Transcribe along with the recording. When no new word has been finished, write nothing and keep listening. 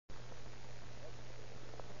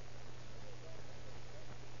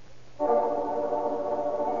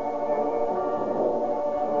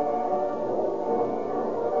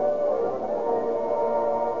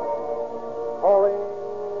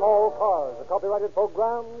copyrighted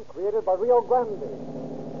program created by Rio Grande.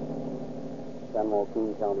 San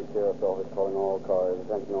Joaquin County Sheriff's Office calling all cars.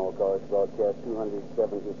 Attention all cars. Broadcast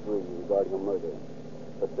 273 regarding a murder.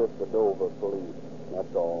 Assist the Dover police.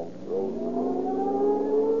 That's all.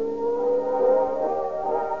 Roll.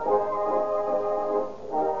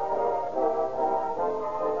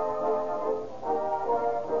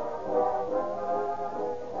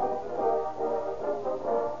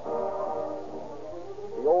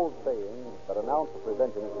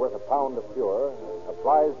 Prevention is worth a pound of cure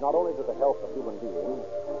applies not only to the health of human beings,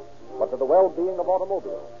 but to the well-being of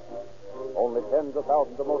automobiles. Only tens of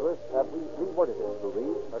thousands of motorists have reworded it to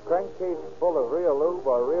read, a crankcase full of Rio Lube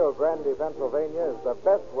or Rio Grande, Pennsylvania is the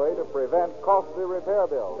best way to prevent costly repair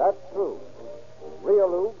bills. That's true. Rio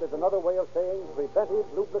Lube is another way of saying preventive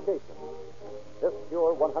lubrication. This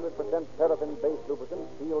pure 100% paraffin-based lubricant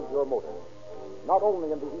seals your motor, not only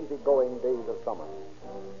in the easy-going days of summer,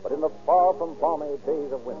 but in the far-from-balmy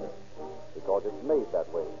days of winter, because it's made that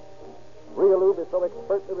way. Rio Lube is so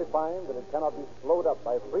expertly refined that it cannot be slowed up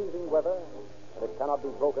by freezing weather, and it cannot be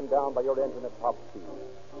broken down by your engine at top speed.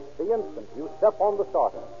 The instant you step on the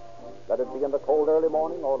starter, let it be in the cold early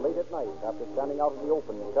morning or late at night after standing out in the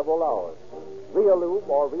open several hours, Rio Lube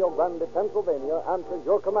or Rio Grande, Pennsylvania answers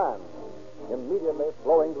your command, immediately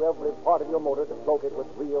flowing to every part of your motor to cloak it with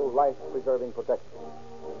real life-preserving protection.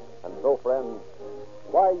 And so, friends,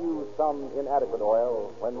 why use some inadequate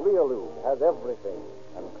oil when Rio Lube has everything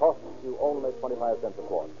and costs you only 25 cents a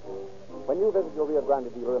quart? When you visit your Rio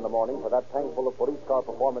Grande dealer in the morning for that tank full of police car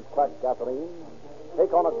performance cracked gasoline,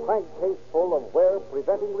 take on a crankcase full of Ware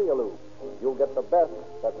Preventing Rio Lube. You'll get the best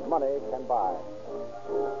that money can buy.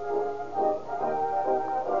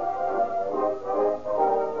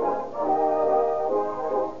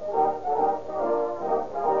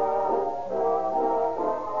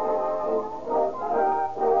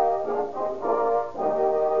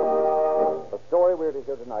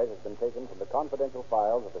 Here tonight has been taken from the confidential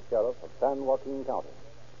files of the sheriff of San Joaquin County.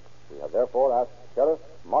 We have therefore asked Sheriff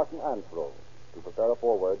Martin Ansbro to prepare a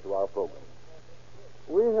foreword to our program.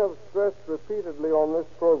 We have stressed repeatedly on this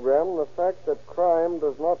program the fact that crime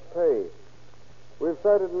does not pay. We've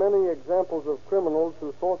cited many examples of criminals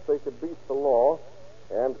who thought they could beat the law,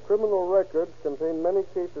 and criminal records contain many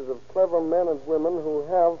cases of clever men and women who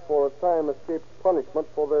have, for a time, escaped punishment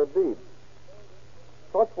for their deeds.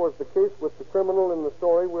 Such was the case with the criminal in the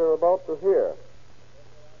story we're about to hear.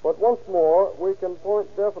 But once more, we can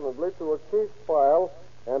point definitely to a case file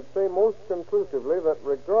and say most conclusively that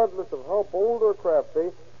regardless of how bold or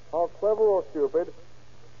crafty, how clever or stupid,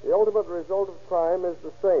 the ultimate result of crime is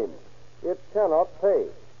the same. It cannot pay.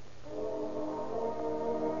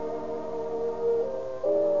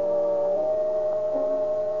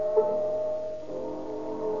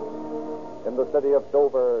 In the city of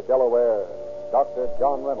Dover, Delaware, Dr.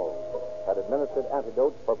 John Reynolds had administered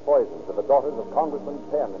antidotes for poison to the daughters of Congressman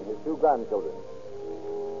Penn and his two grandchildren.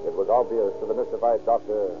 It was obvious to the mystified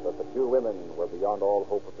doctor that the two women were beyond all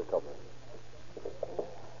hope of recovery.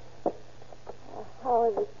 How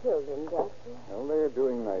are the children, Doctor? Well, they're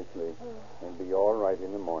doing nicely. They'll be all right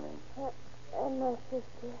in the morning. And my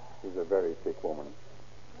sister? She's a very sick woman.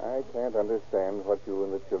 I can't understand what you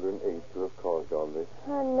and the children ate to have caused all this.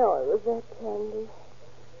 I know it was that candy.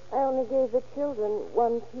 I only gave the children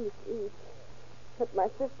one piece each, but my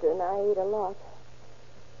sister and I ate a lot.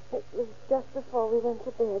 It was just before we went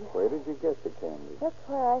to bed. Where did you get the candy? That's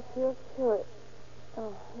why I feel sure.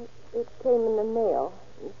 It came in the mail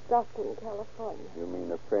in Stockton, California. You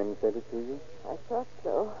mean a friend sent it to you? I thought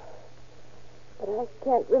so. But I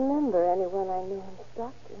can't remember anyone I knew in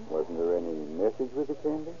Stockton. Wasn't there any message with the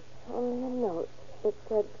candy? Only a note that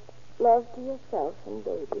said, "Love to yourself and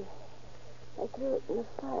baby." I threw it in the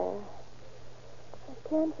fire. I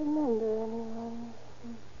can't remember anyone.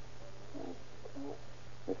 I can't.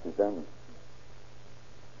 Mrs. Dunn.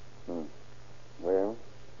 Well,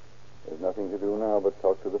 there's nothing to do now but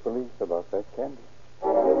talk to the police about that candy.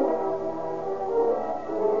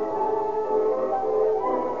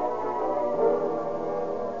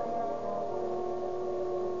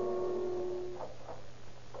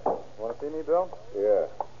 Want to see me, Bill? Yeah.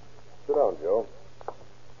 Sit down, Joe.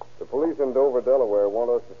 The police in Dover, Delaware,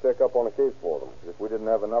 want us to check up on a case for them. If we didn't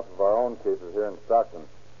have enough of our own cases here in Stockton.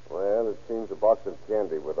 Well, it seems a box of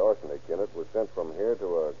candy with arsenic in it was sent from here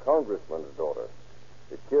to a congressman's daughter.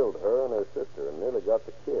 It killed her and her sister and nearly got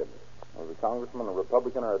the kid. Was the congressman a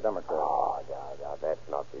Republican or a Democrat? Now, that's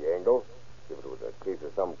not the angle. If it was a case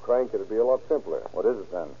of some crank, it'd be a lot simpler. What is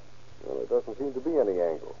it, then? Well, there doesn't seem to be any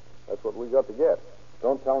angle. That's what we got to get.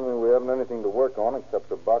 Don't tell me we haven't anything to work on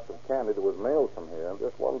except a box of candy that was mailed from here.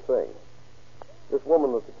 Just one thing. This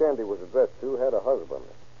woman that the candy was addressed to had a husband.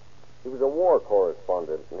 He was a war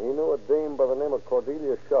correspondent, and he knew a dame by the name of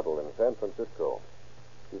Cordelia Shuttle in San Francisco.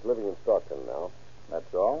 She's living in Stockton now.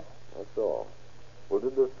 That's all? That's all. Well,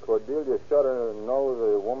 did this Cordelia Shuttle know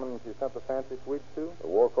the woman she sent the fancy sweets to? The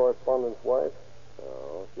war correspondent's wife?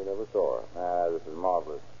 No, she never saw her. Ah, this is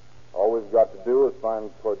marvelous. All we've got to do is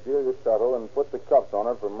find Cordelia Shuttle and put the cuffs on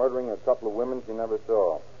her for murdering a couple of women she never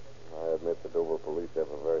saw. I admit the Dover police have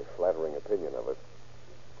a very flattering opinion of us.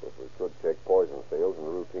 Of course, we could check poison sales and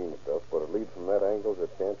routine stuff, but a lead from that angle's a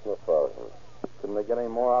chance in 1,000. Couldn't they get any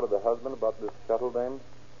more out of the husband about this Shuttle dame?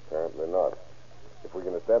 Apparently not. If we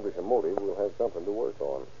can establish a motive, we'll have something to work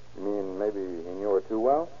on. You mean maybe he knew her too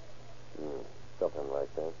well? Something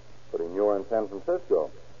like that. But he knew her in San Francisco.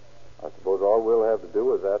 I suppose all we'll have to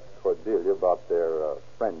do is ask Cordelia about their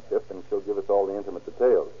friendship, and she'll give us all the intimate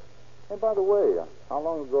details. Hey, by the way, how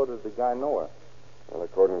long ago did the guy know her? Well,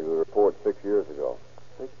 according to the report, 6 years ago.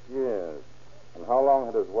 6 years. And how long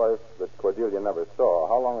had his wife, that Cordelia never saw,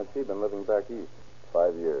 how long had she been living back east?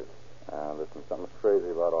 5 years. Listen, something's crazy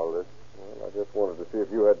about all this. Well, I just wanted to see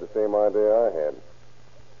if you had the same idea I had.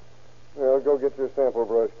 Well, go get your sample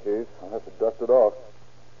brush, Keith. I'll have to dust it off.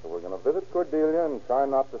 So we're going to visit Cordelia and try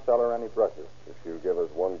not to sell her any brushes. If she'll give us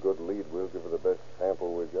one good lead, we'll give her the best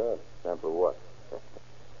sample we've got. Sample what?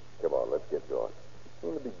 Come on, let's get going.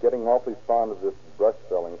 You seem to be getting awfully fond of this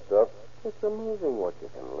brush-selling stuff. It's amazing what you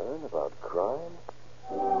can learn about crime.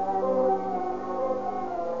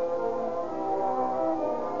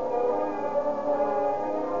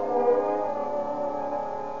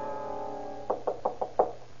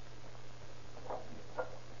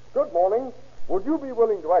 Good morning. Would you be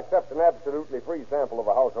willing to accept an absolutely free sample of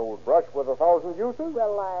a household brush with 1,000 uses?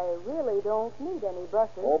 Well, I really don't need any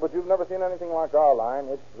brushes. Oh, but you've never seen anything like our line.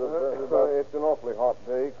 It's It's an awfully hot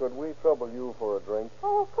day. Could we trouble you for a drink?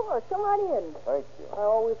 Oh, of course. Come on in. Thank you. I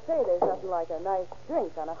always say there's nothing like a nice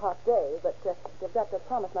drink on a hot day, but you've got to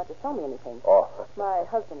promise not to sell me anything. Oh. My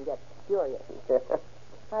husband gets furious.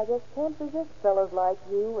 I just can't resist fellows like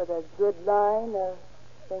you with a good line of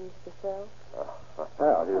things to sell.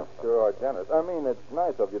 Well, you sure are generous. I mean, it's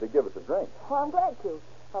nice of you to give us a drink. Well, I'm glad to.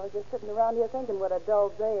 I was just sitting around here thinking what a dull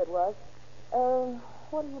day it was.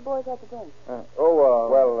 What do you boys have to drink?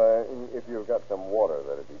 Well, if you've got some water,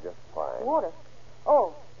 that'd be just fine. Water?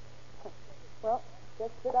 Oh. Well,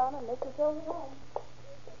 just sit down and make yourselves at home.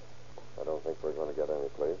 I don't think we're going to get any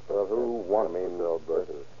place. Well, who wants to sell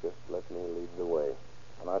brushes? Just let me lead the way.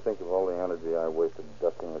 And I think of all the energy I wasted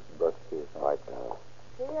dusting this brush case. Right down.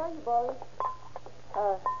 Here are you, boys.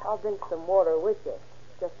 I'll drink some water with you,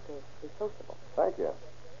 just to be sociable. Thank you.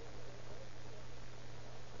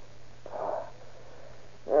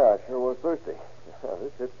 Yeah, I sure was thirsty.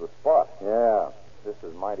 This hits the spot. Yeah, this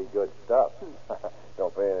is mighty good stuff.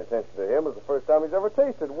 Don't pay any attention to him. It's the first time he's ever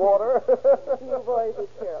tasted water. You boys are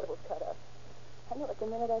terrible cut-up. I knew it the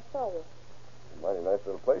minute I saw you. Mighty nice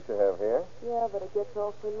little place you have here. Yeah, but it gets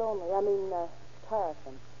awfully lonely. I mean,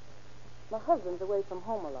 tiresome. My husband's away from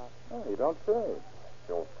home a lot. Oh, you don't say.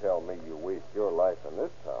 Don't tell me you waste your life in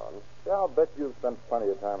this town. Yeah, I'll bet you've spent plenty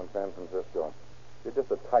of time in San Francisco. You're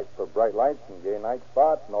just a type for bright lights and gay night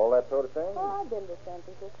spots and all that sort of thing. Oh, I've been to San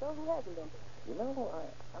Francisco. Who hasn't been? You know,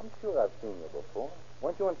 I'm sure I've seen you before.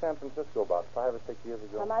 Weren't you in San Francisco about 5 or 6 years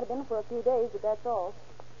ago? I might have been for a few days, but that's all.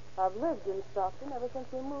 I've lived in Stockton ever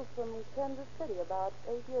since we moved from Kansas City about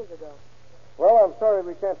 8 years ago. Well, I'm sorry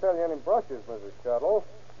we can't sell you any brushes, Mrs. Shuttle.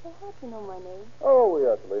 Well, how'd you know my name? Oh, we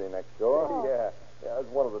asked the lady next door. Oh. Yeah,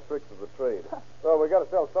 it's one of the tricks of the trade. Well, we got to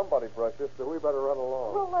sell somebody brushes, so we better run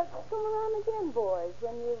along. Well, let's come around again, boys,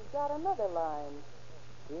 when you've got another line.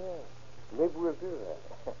 Yeah, maybe we'll do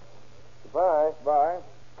that. Goodbye. Bye.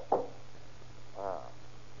 Wow.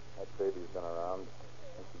 That baby's been around.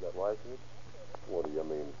 Think she got wise to it? What do you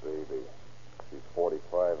mean, baby? She's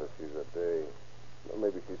 45 if she's a day. Well,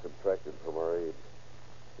 maybe she subtracted from her age.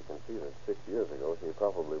 You can see that 6 years ago she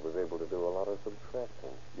probably was able to do a lot of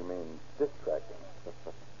subtracting. You mean distracting?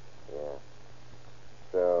 Yeah.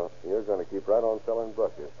 So you're going to keep right on selling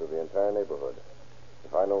brushes to the entire neighborhood.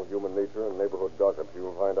 If I know human nature and neighborhood gossip,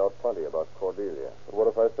 you'll find out plenty about Cordelia. But what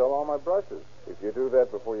if I sell all my brushes? If you do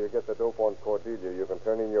that before you get the dope on Cordelia, you can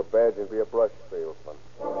turn in your badge and be a brush salesman.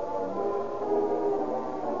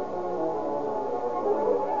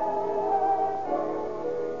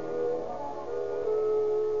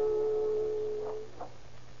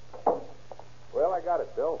 Well, I got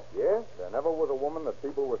it, Bill. Yeah? There never was a woman that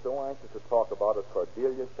people were so anxious to talk about as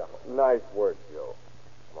Cordelia Shuttle. Nice work, Joe.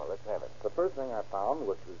 Come on, let's have it. The first thing I found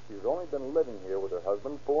was that she's only been living here with her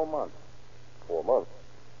husband 4 months. 4 months.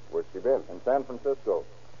 Where's she been? In San Francisco.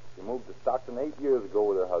 She moved to Stockton 8 years ago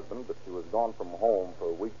with her husband, but she was gone from home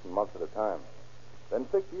for weeks and months at a time. Then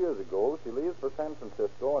 6 years ago, she leaves for San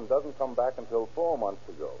Francisco and doesn't come back until 4 months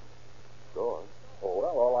ago. Sure. Oh,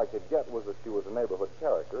 well, all I could get was that she was a neighborhood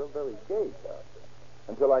character, a very gay character,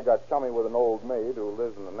 until I got chummy with an old maid who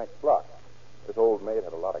lives in the next block. This old maid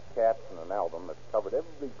had a lot of cats and an album that covered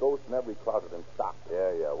every ghost in every closet in Stockton.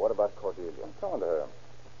 Yeah. What about Cordelia? I'm coming to her.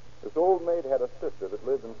 This old maid had a sister that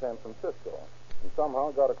lived in San Francisco and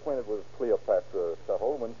somehow got acquainted with Cleopatra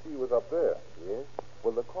Shuttle when she was up there. Yes?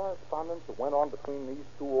 Well, the correspondence that went on between these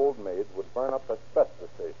two old maids would burn up asbestos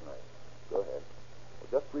stationery. Go ahead.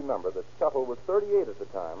 Well, just remember that Shuttle was 38 at the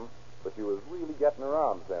time, but she was really getting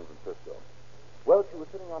around San Francisco. Well, she was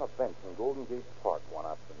sitting on a bench in Golden Gate Park one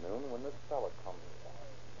afternoon when this fella comes along.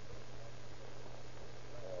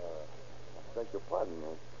 I beg your pardon.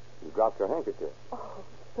 You dropped your handkerchief. Oh,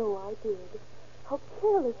 so I did. How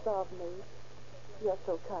careless of me. You're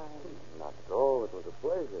so kind. Not at all. It was a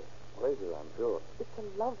pleasure. Pleasure, I'm sure. It's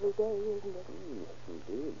a lovely day, isn't it? Yes,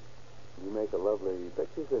 indeed. You make a lovely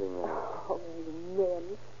picture sitting there. Oh,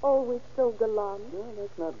 men. Always so gallant. No,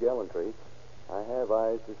 that's not gallantry. I have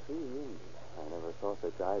eyes to see, and I never saw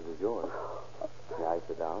such eyes as yours. May I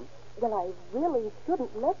sit down? Well, I really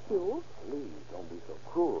shouldn't let you. Please, don't be so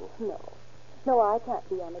cruel. No, I can't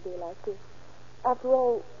be on a day like this. After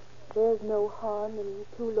all, there's no harm in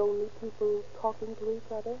two lonely people talking to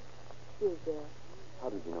each other, is there? How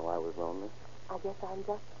did you know I was lonely? I guess I'm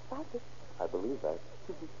just psychic. I believe that.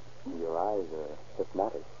 Your eyes are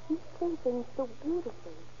hypnotic. You say things so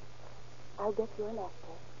beautifully. I'll bet you're an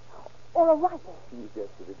actor. Or a writer. You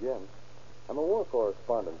guessed it again. I'm a war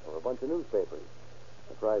correspondent for a bunch of newspapers.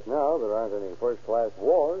 But right now, there aren't any first-class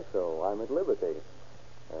wars, so I'm at liberty.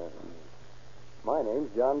 My name's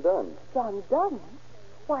John Dunn. John Dunn?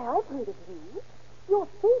 Why, I've heard of you. You're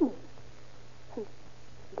famous.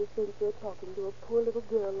 You think you're talking to a poor little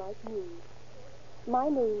girl like me. My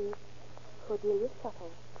name's Cordelia Shuttle.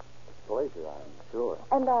 Pleasure, I'm sure.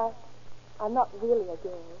 And I'm not really a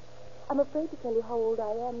girl. I'm afraid to tell you how old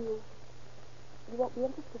I am. You won't be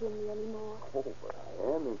interested in me anymore. Oh, but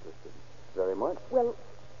I am interested. Very much. Well,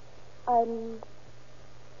 I'm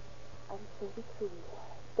 33.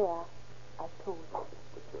 There, I've told you.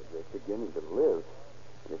 But you're just beginning to live.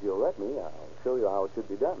 And if you'll let me, I'll show you how it should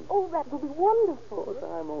be done. Oh, that will be wonderful. Of course,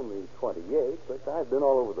 I'm only 28, but I've been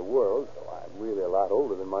all over the world, so I'm really a lot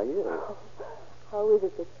older than my years. Oh, how is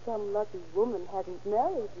it that some lucky woman hasn't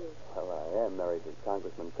married you? Well, I am married to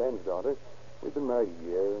Congressman Penn's daughter. We've been married a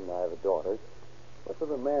year, and I have a daughter. But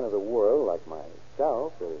for a man of the world like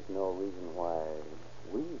myself, there's no reason why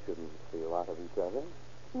we shouldn't see a lot of each other.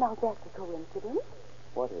 Now, that's a coincidence.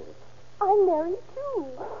 What is? I'm married, too.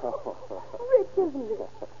 Rich, isn't it?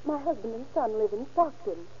 My husband and son live in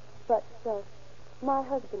Stockton. But, my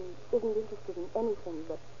husband isn't interested in anything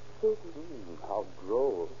but business. How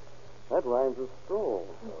droll. That rhymes with stroll.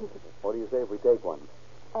 What do you say if we take one?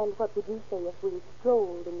 And what would you say if we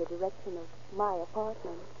strolled in the direction of my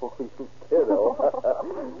apartment? Oh, you kiddo.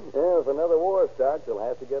 Yeah, if another war starts, you'll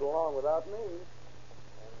have to get along without me.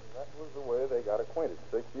 And that was the way they got acquainted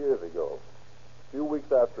 6 years ago. A few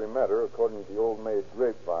weeks after he met her, according to the old maid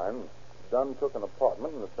Grapevine, Dunn took an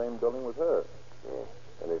apartment in the same building with her. Yeah.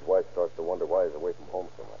 And his wife starts to wonder why he's away from home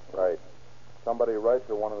so much. Right. Somebody writes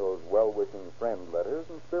her one of those well-wishing friend letters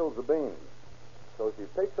and spills the beans. So she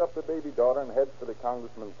picks up the baby daughter and heads for the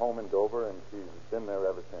congressman's home in Dover, and she's been there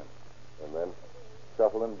ever since. And then?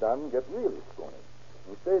 Shuttle and Dunn get really scrawny,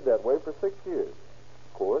 and stayed that way for 6 years.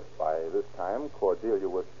 Of course, by this time, Cordelia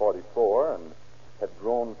was 44 and had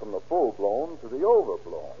grown from the full-blown to the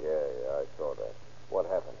overblown. Yeah, I saw that. What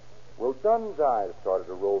happened? Well, Dunn's eyes started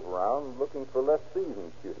to rove around looking for less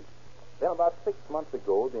seasoned cuties. Then about 6 months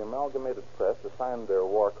ago, the Amalgamated Press assigned their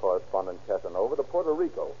war correspondent Casanova to Puerto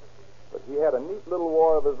Rico. But he had a neat little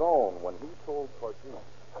war of his own when he told Cordelia.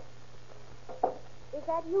 Is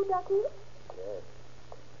that you, Ducky? Yes.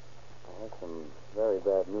 I have some very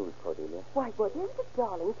bad news, Cordelia. Why, what is it,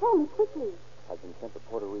 darling? Tell me quickly. I've been sent to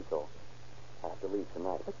Puerto Rico. I have to leave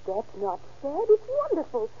tonight. But that's not sad. It's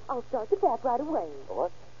wonderful. I'll start the bath right away.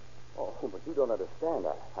 What? Oh, but you don't understand.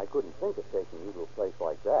 I couldn't think of taking you to a place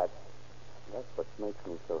like that. That's what makes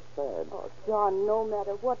me so sad. Oh, John, no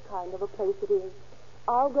matter what kind of a place it is,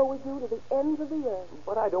 I'll go with you to the ends of the earth.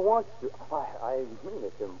 But I don't want you. I mean,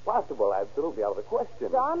 it's impossible. Absolutely out of the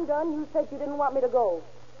question. John Dunn, you said you didn't want me to go.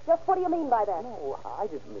 Just what do you mean by that? No, I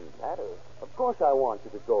didn't mean that. Of course I want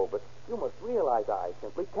you to go, but you must realize I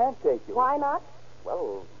simply can't take you. Why not?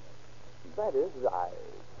 Well, that is,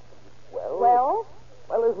 Well?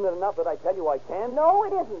 Well, isn't it enough that I tell you I can't? No,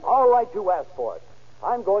 it isn't. All right, you asked for it.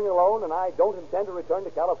 I'm going alone, and I don't intend to return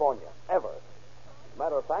to California. Ever. As a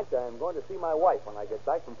matter of fact, I'm going to see my wife when I get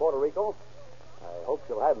back from Puerto Rico. I hope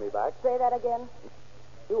she'll have me back. Say that again.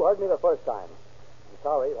 You heard me the first time. I'm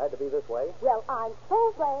sorry it had to be this way. Well, I'm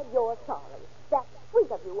so glad you're sorry. That's sweet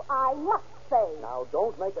of you, I must say. Now,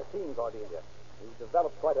 don't make a scene, Cordelia. You've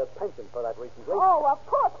developed quite a penchant for that recently. Oh, of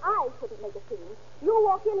course I shouldn't make a scene. You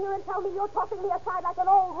walk in here and tell me you're tossing me aside like an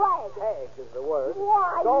old rag. Peg is the word.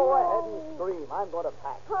 Why, Go no. ahead and scream. I'm going to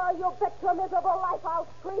pack. Oh, you bet your miserable life I'll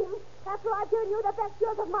scream. After I've given you the best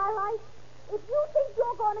years of my life. If you think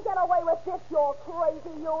you're going to get away with this, you're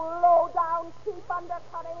crazy, you low-down, cheap,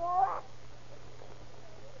 undercutting rat.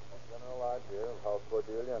 General idea of how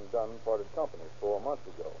Cordelia and Dunn parted company 4 months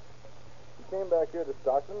ago. She came back here to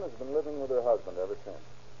Stockton and has been living with her husband ever since.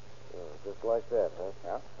 Just like that, huh?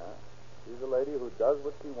 Yeah. She's a lady who does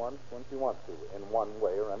what she wants when she wants to, in one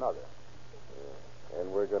way or another.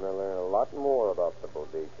 And we're going to learn a lot more about the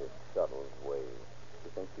bodacious Shuttle's ways.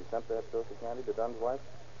 You think she sent that dose of candy to Dunn's wife?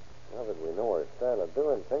 Now that we know her style of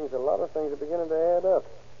doing things, a lot of things are beginning to add up.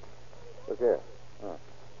 Look here.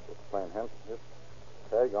 Just plain hint. This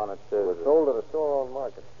tag on it says... It was sold at a store on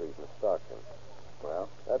Market Street in Stockton. Well?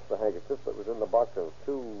 That's the handkerchief that was in the box of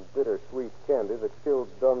 2 bittersweet candy that killed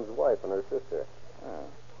Dunn's wife and her sister.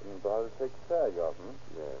 Didn't bother to take the tag off,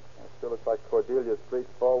 Yeah. That still looks like Cordelia's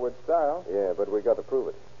straightforward style. Yeah, but we got to prove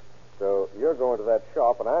it. So you're going to that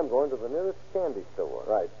shop, and I'm going to the nearest candy store.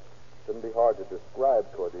 Right. Shouldn't be hard to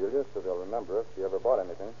describe Cordelia so they'll remember if she ever bought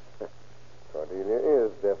anything. Cordelia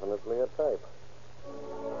is definitely a type.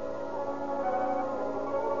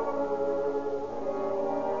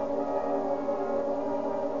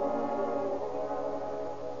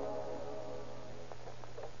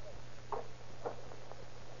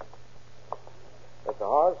 Mr.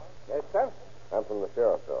 Hawes? Yes, sir? I'm from the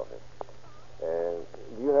sheriff's office. And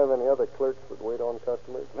do you have any other clerks that wait on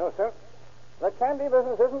customers? No, sir. The candy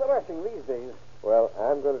business isn't rushing these days. Well,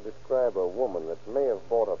 I'm going to describe a woman that may have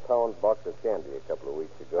bought a pound box of candy a couple of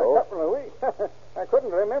weeks ago. A couple of weeks? I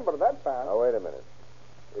couldn't remember that fast. Now, wait a minute.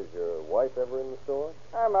 Is your wife ever in the store?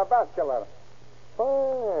 I'm a bachelor.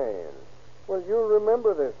 Fine. Well, you'll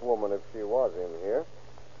remember this woman if she was in here.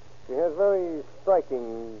 She has very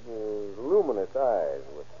striking, luminous eyes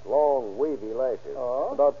with long, wavy lashes.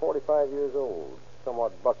 Oh? About 45 years old.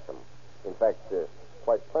 Somewhat buxom. In fact,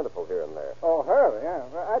 quite plentiful here and there. Oh, her, yeah.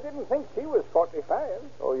 I didn't think she was 45.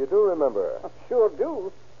 Oh, you do remember her? I sure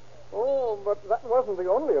do. Oh, but that wasn't the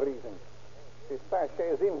only reason. She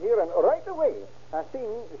sashays in here, and right away, I seen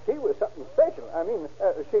she was something special. I mean,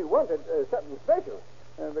 she wanted something special,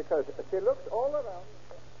 because she looks all around.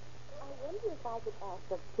 I wonder if I could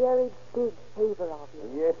ask a very big favor of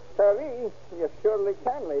you. Yes, sirree. You surely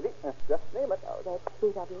can, lady. Just name it. Oh, that's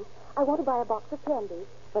sweet of you. I want to buy a box of candy,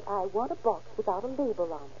 but I want a box without a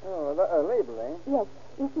label on it. Oh, a label, eh? Yes.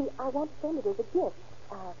 You see, I want to send it as a gift.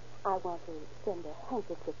 I want to send a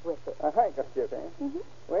handkerchief with it. A handkerchief, eh? Mm-hmm.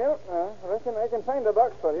 Well, I reckon I can find a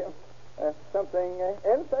box for you. Something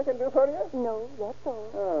else I can do for you? No, that's all.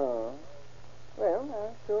 Oh. Well,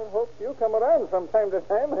 I sure hope you come around from time to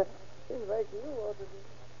time. Seems like you ought to be.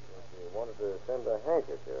 You wanted to send a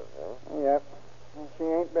handkerchief, huh? Yep. She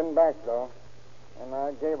ain't been back, though. And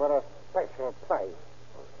I gave her a special price.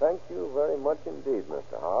 Well, thank you very much indeed,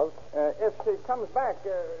 Mr. Hobbs. If she comes back,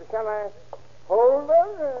 shall I hold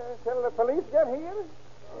her till the police get here?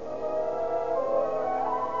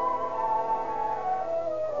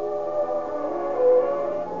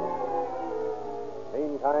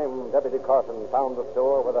 Meantime, Deputy Carson found the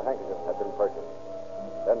store where the handkerchief had been purchased.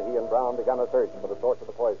 Then he and Brown began a search for the source of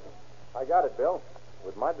the poison. I got it, Bill.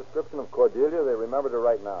 With my description of Cordelia, they remembered her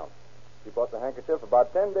right now. She bought the handkerchief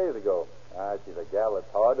about 10 days ago. She's a gal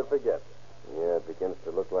that's hard to forget. Yeah, it begins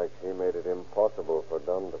to look like she made it impossible for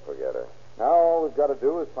Dunn to forget her. Now all we've got to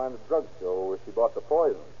do is find the drugstore where she bought the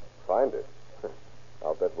poison. Find it?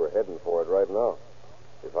 I'll bet we're heading for it right now.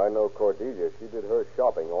 If I know Cordelia, she did her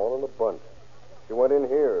shopping all in a bunch. She went in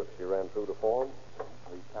here if she ran through the farm.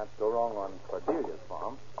 We can't go wrong on Cordelia's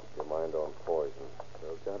farm. Keep your mind on poison.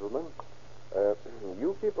 So, gentlemen?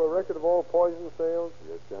 You keep a record of all poison sales?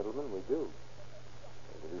 Yes, gentlemen, we do.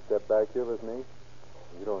 If you step back here with me,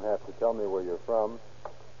 you don't have to tell me where you're from.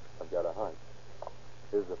 I've got a hunch.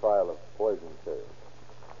 Here's the file of poison sales.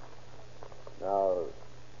 Now,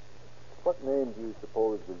 what name do you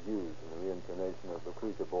suppose was used in the reincarnation of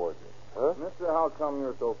Lucretia Borgia? Huh? Mister, how come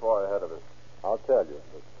you're so far ahead of us? I'll tell you,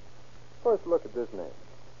 but first look at this name.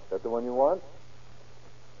 Is that the one you want?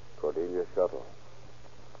 Cordelia Shuttle.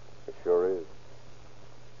 It sure is.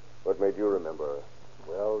 What made you remember her?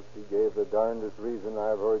 Well, she gave the darndest reason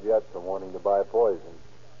I've heard yet for wanting to buy poison.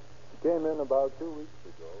 came in about 2 weeks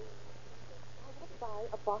ago. I want to buy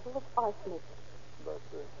a bottle of arsenic. But,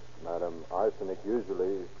 Madam, arsenic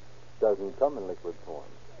usually doesn't come in liquid form.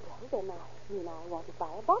 Well, then I want to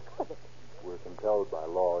buy a box of it. We're compelled by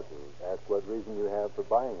law to ask what reason you have for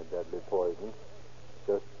buying a deadly poison.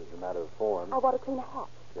 Just as a matter of form. I want to clean a hat.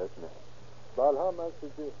 Yes, ma'am. About how much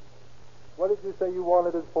did you... What did you say you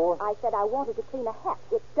wanted it for? I said I wanted to clean a hat.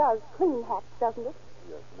 It does clean hats, doesn't it?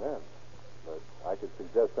 Yes, ma'am. But I could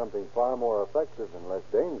suggest something far more effective and less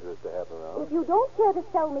dangerous to have around. If you don't care to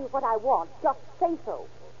tell me what I want, just say so.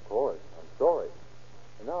 Of course. I'm sorry.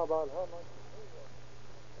 And now about how much?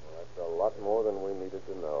 Well, that's a lot more than we needed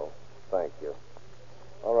to know. Thank you.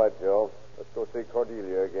 All right, Joe. Let's go see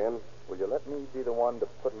Cordelia again. Will you let me be the one to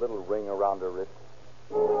put a little ring around her wrist?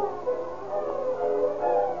 And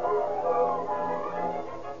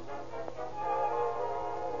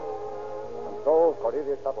so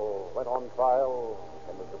Cordelia Shuttle went on trial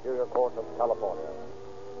in the Superior Court of California.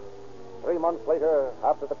 3 months later,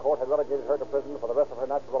 after the court had relegated her to prison for the rest of her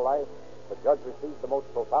natural life, the judge received the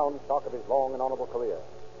most profound shock of his long and honorable career.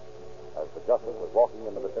 As the justice was walking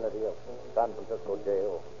in the vicinity of San Francisco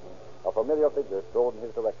jail, a familiar figure strode in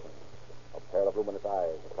his direction. A pair of luminous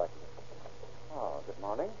eyes attracted him. Oh, good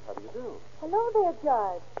morning. How do you do? Hello there,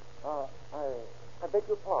 Judge. I beg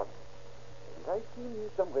your pardon. Haven't I seen you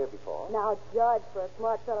somewhere before? Now, Judge, for a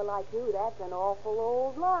smart fellow like you, that's an awful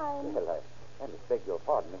old line. Well, I must beg your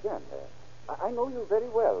pardon again. I know you very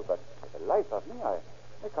well, but for the life of me, I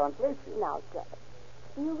can't place you. Now, Judge,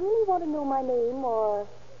 do you really want to know my name, or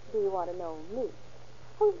do you want to know me?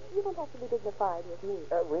 Oh, you don't have to be dignified with me.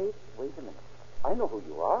 Wait a minute. I know who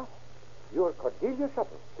you are. You're Cordelia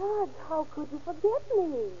Shuttle. Judge, how could you forget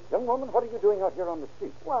me? Young woman, what are you doing out here on the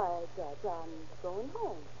street? Why, Judge, I'm going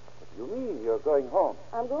home. What do you mean you're going home?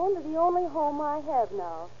 I'm going to the only home I have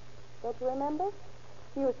now. Don't you remember?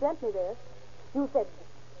 You sent me there. You said,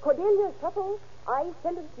 Cordelia Shuttle, I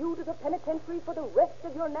sentence you to the penitentiary for the rest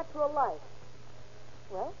of your natural life.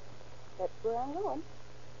 Well, that's where I'm going.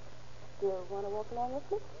 Do you want to walk along with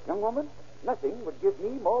me? Young woman, nothing would give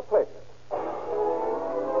me more pleasure.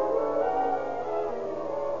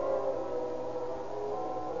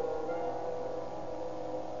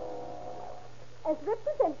 As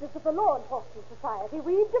representatives of the Law Enforcement Society,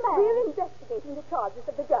 we demand... We're investigating the charges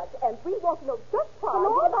of the judge, and we want to know just why... The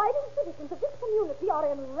law-abiding citizens of this community are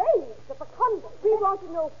enraged at the conduct... We want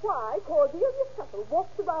to know why Cordelia Shuttle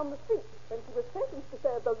walked around the street when she was sentenced to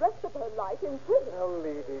serve the rest of her life in prison. Now,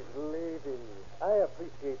 ladies, I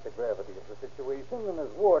appreciate the gravity of the situation, and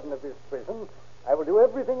as warden of this prison, I will do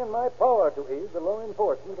everything in my power to aid the law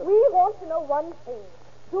enforcement of... We want to know one thing.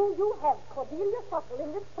 Do you have Cordelia Shuttle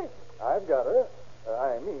in this prison? I've got her.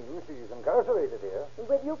 She's incarcerated here.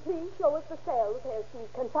 Will you please show us the cells where she's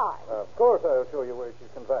confined? Of course I'll show you where she's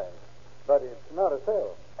confined. But it's not a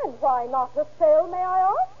cell. And why not a cell, may I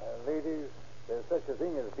ask? Ladies, there's such a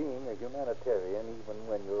thing as being a humanitarian even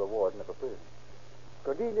when you're a warden of a prison.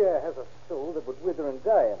 Cordelia has a soul that would wither and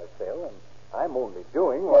die in a cell, and I'm only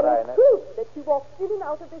doing what I... It's true that she walks in and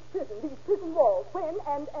out of this prison, these prison walls, when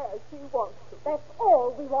and as she wants to. That's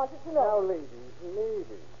all we wanted to know. Now,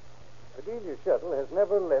 ladies, Cordelia Shuttle has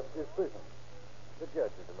never left this prison. The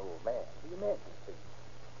judge is an old man. He imagines things.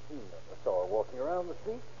 He never saw her walking around the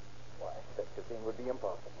street. Why, such a thing would be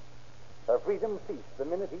impossible. Her freedom ceased the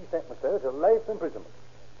minute he sentenced her to life imprisonment.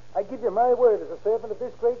 I give you my word as a servant of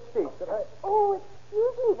this great state that I... Oh,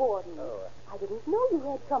 excuse me, Warden. Oh, I didn't know you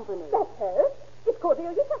had company. That's her. It's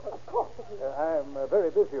Cordelia Shuttle. Of course it is. I'm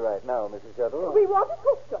very busy right now, Mrs. Shuttle. We want to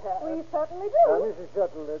talk to her. We certainly do. Mrs.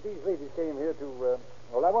 Shuttle, these ladies came here to...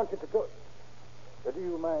 I want you to go... do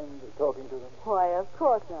you mind talking to them? Why, of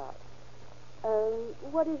course not.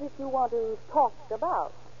 What is it you want to talk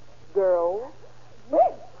about? Girls?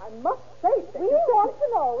 Well, I must say that we want to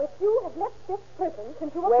know if you have left this prison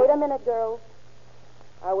since you were... Wait a minute, girls.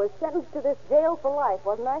 I was sentenced to this jail for life,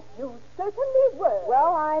 wasn't I? You certainly were.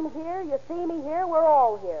 Well, I'm here. You see me here. We're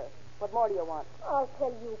all here. What more do you want? I'll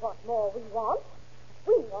tell you what more we want.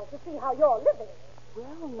 We want to see how you're living.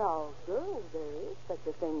 Well, now, girls, there is such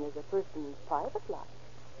a thing as a person's private life.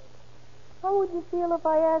 How would you feel if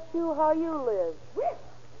I asked you how you live? Well,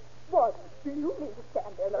 what do you mean to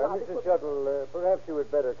stand there and allow Mrs. Shuttle, perhaps you had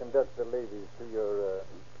better conduct the ladies to your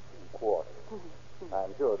quarters.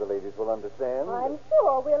 I'm sure the ladies will understand. I'm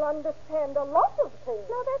sure we'll understand a lot of things.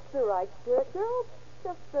 Now, that's the right spirit, girls.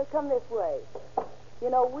 Just come this way. You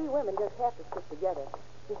know, we women just have to stick together.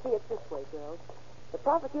 You see, it's this way, girls. The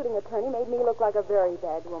prosecuting attorney made me look like a very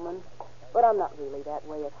bad woman, but I'm not really that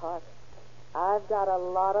way at heart. I've got a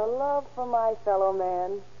lot of love for my fellow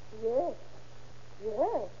man. Yes.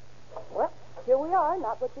 Yes. Well, here we are.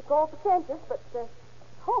 Not what you call pretentious, but,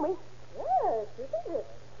 homey. Yes, isn't it?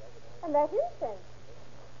 And that is sense.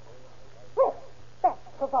 Well, that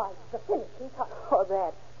provides the finishing touch. Oh,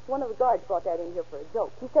 that. One of the guards brought that in here for a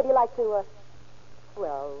joke. He said he liked to,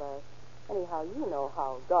 anyhow, you know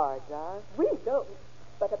how guards are. We don't,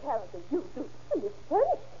 but apparently you do. And it's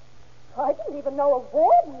furnished. I didn't even know a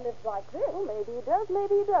warden lived like this. Well, maybe he does,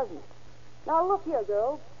 maybe he doesn't. Now, look here,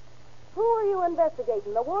 girls. Who are you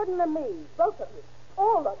investigating, the warden or me? Both of you.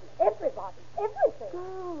 All of you. Everybody. Everything.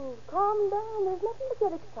 Girls, calm down. There's nothing to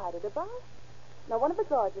get excited about. Now, one of the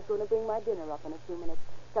guards is going to bring my dinner up in a few minutes.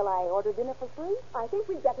 Shall I order dinner for free? I think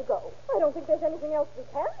we'd better go. I don't think there's anything else we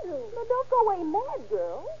can do. Now, don't go away mad,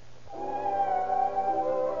 girl.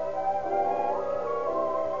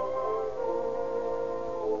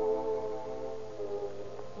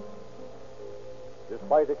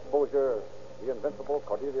 Despite exposure, the invincible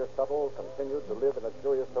Cordelia Shuttle continued to live in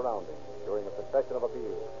luxurious surroundings during a succession of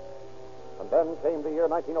appeals. And then came the year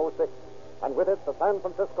 1906, and with it the San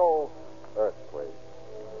Francisco earthquake.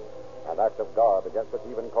 An act of God against which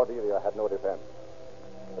even Cordelia had no defense.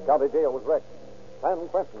 The county jail was wrecked. San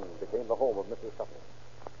Quentin became the home of Mrs. Shuttle.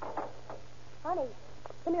 Honey,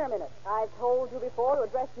 come here a minute. I've told you before to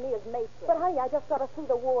address me as matron. But, honey, I just got to see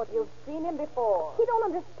the warden. You've seen him before. He don't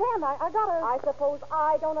understand. I gotta... I suppose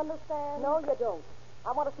I don't understand? No, you don't.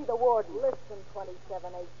 I want to see the warden. Listen,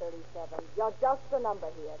 27837. You're just a number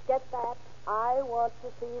here. Get that? I want to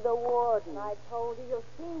see the warden. I told you you've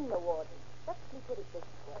seen the warden. Let me put it this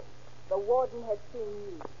way. The warden has seen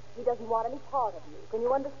you. He doesn't want any part of you. Can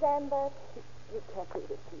you understand that? You can't do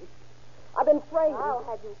this to me. I've been framed. I'll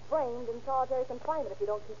have you framed in solitary confinement if you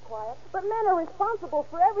don't keep quiet. But men are responsible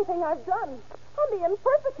for everything I've done. I'm being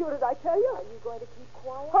persecuted, I tell you. Are you going to keep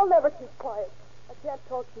quiet? I'll never keep quiet. I can't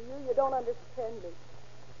talk to you. You don't understand me.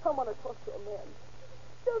 I want to talk to a man.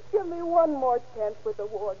 Just give me one more chance with the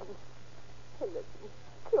warden. Hey, listen.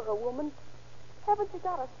 You're a woman. Haven't you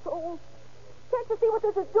got a soul? Can't you see what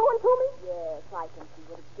this is doing to me? Yes, I can see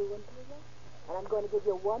what it's doing to you. And I'm going to give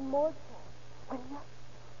you one more chance. Will you?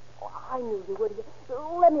 Oh, I knew you would.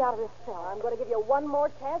 Let me out of this cell. I'm going to give you one more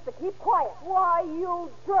chance to keep quiet. Why, you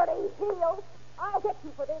dirty heel. I'll get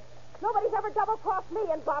you for this. Nobody's ever double-crossed me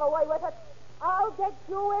and got away with it. I'll get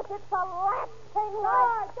you if it's the last thing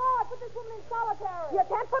God, put this woman in solitary. You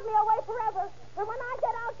can't put me away forever. And when I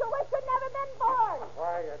get out, you'll wish you'd never been born.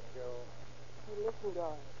 Quiet, Joe. Hey, listen,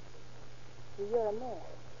 darling. You're a man.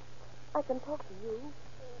 I can talk to you.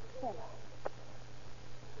 Can I?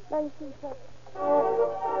 Now, you see, Chuck.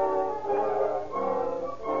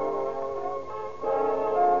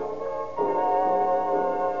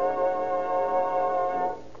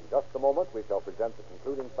 In just a moment, we shall present the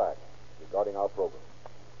concluding facts regarding our program.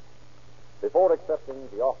 Before accepting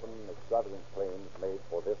the often extravagant claims made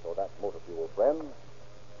for this or that motor fuel, friends,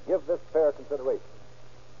 give this fair consideration.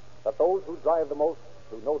 That those who drive the most,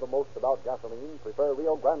 who know the most about gasoline, prefer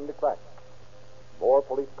Rio Grande cracked. More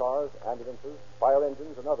police cars, ambulances, fire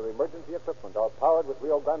engines, and other emergency equipment are powered with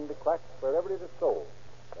Rio Grande cracked wherever it is sold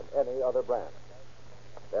than any other brand.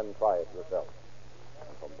 Then try it yourself.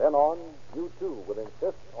 And from then on, you too will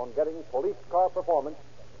insist on getting police car performance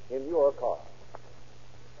in your car.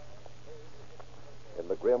 In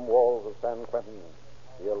the grim walls of San Quentin,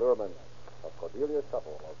 the allurement of Cordelia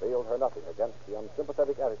Shuttle availed her nothing against the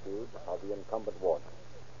unsympathetic attitude of the incumbent warden.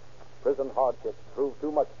 Prison hardships proved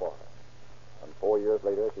too much for her, and 4 years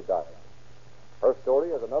later she died. Her story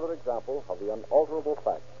is another example of the unalterable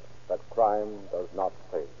fact that crime does not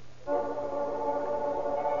pay.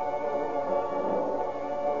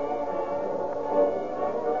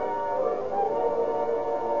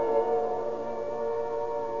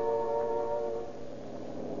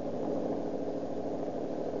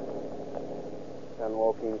 San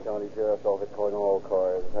Joaquin County Sheriff's Office calling all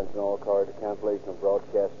cars. Attention all cars to cancellation of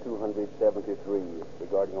broadcast 273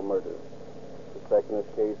 regarding a murder. Suspect in this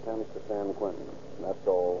case, Mr. San Quentin. And that's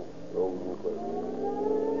all. Roll and clear.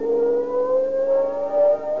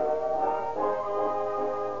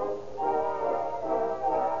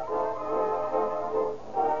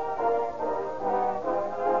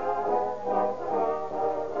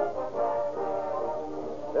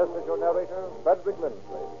 This is your narrator, Frederick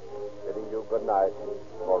Lindsley, bidding you good night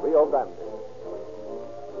for Rio Grande.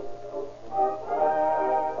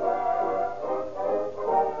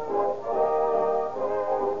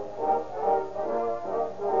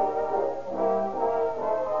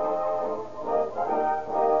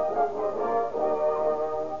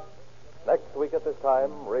 Next week at this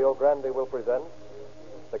time, Rio Grande will present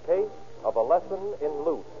The Case of a Lesson in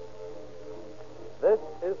Loot. This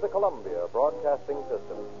is the Columbia Broadcasting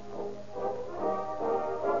System.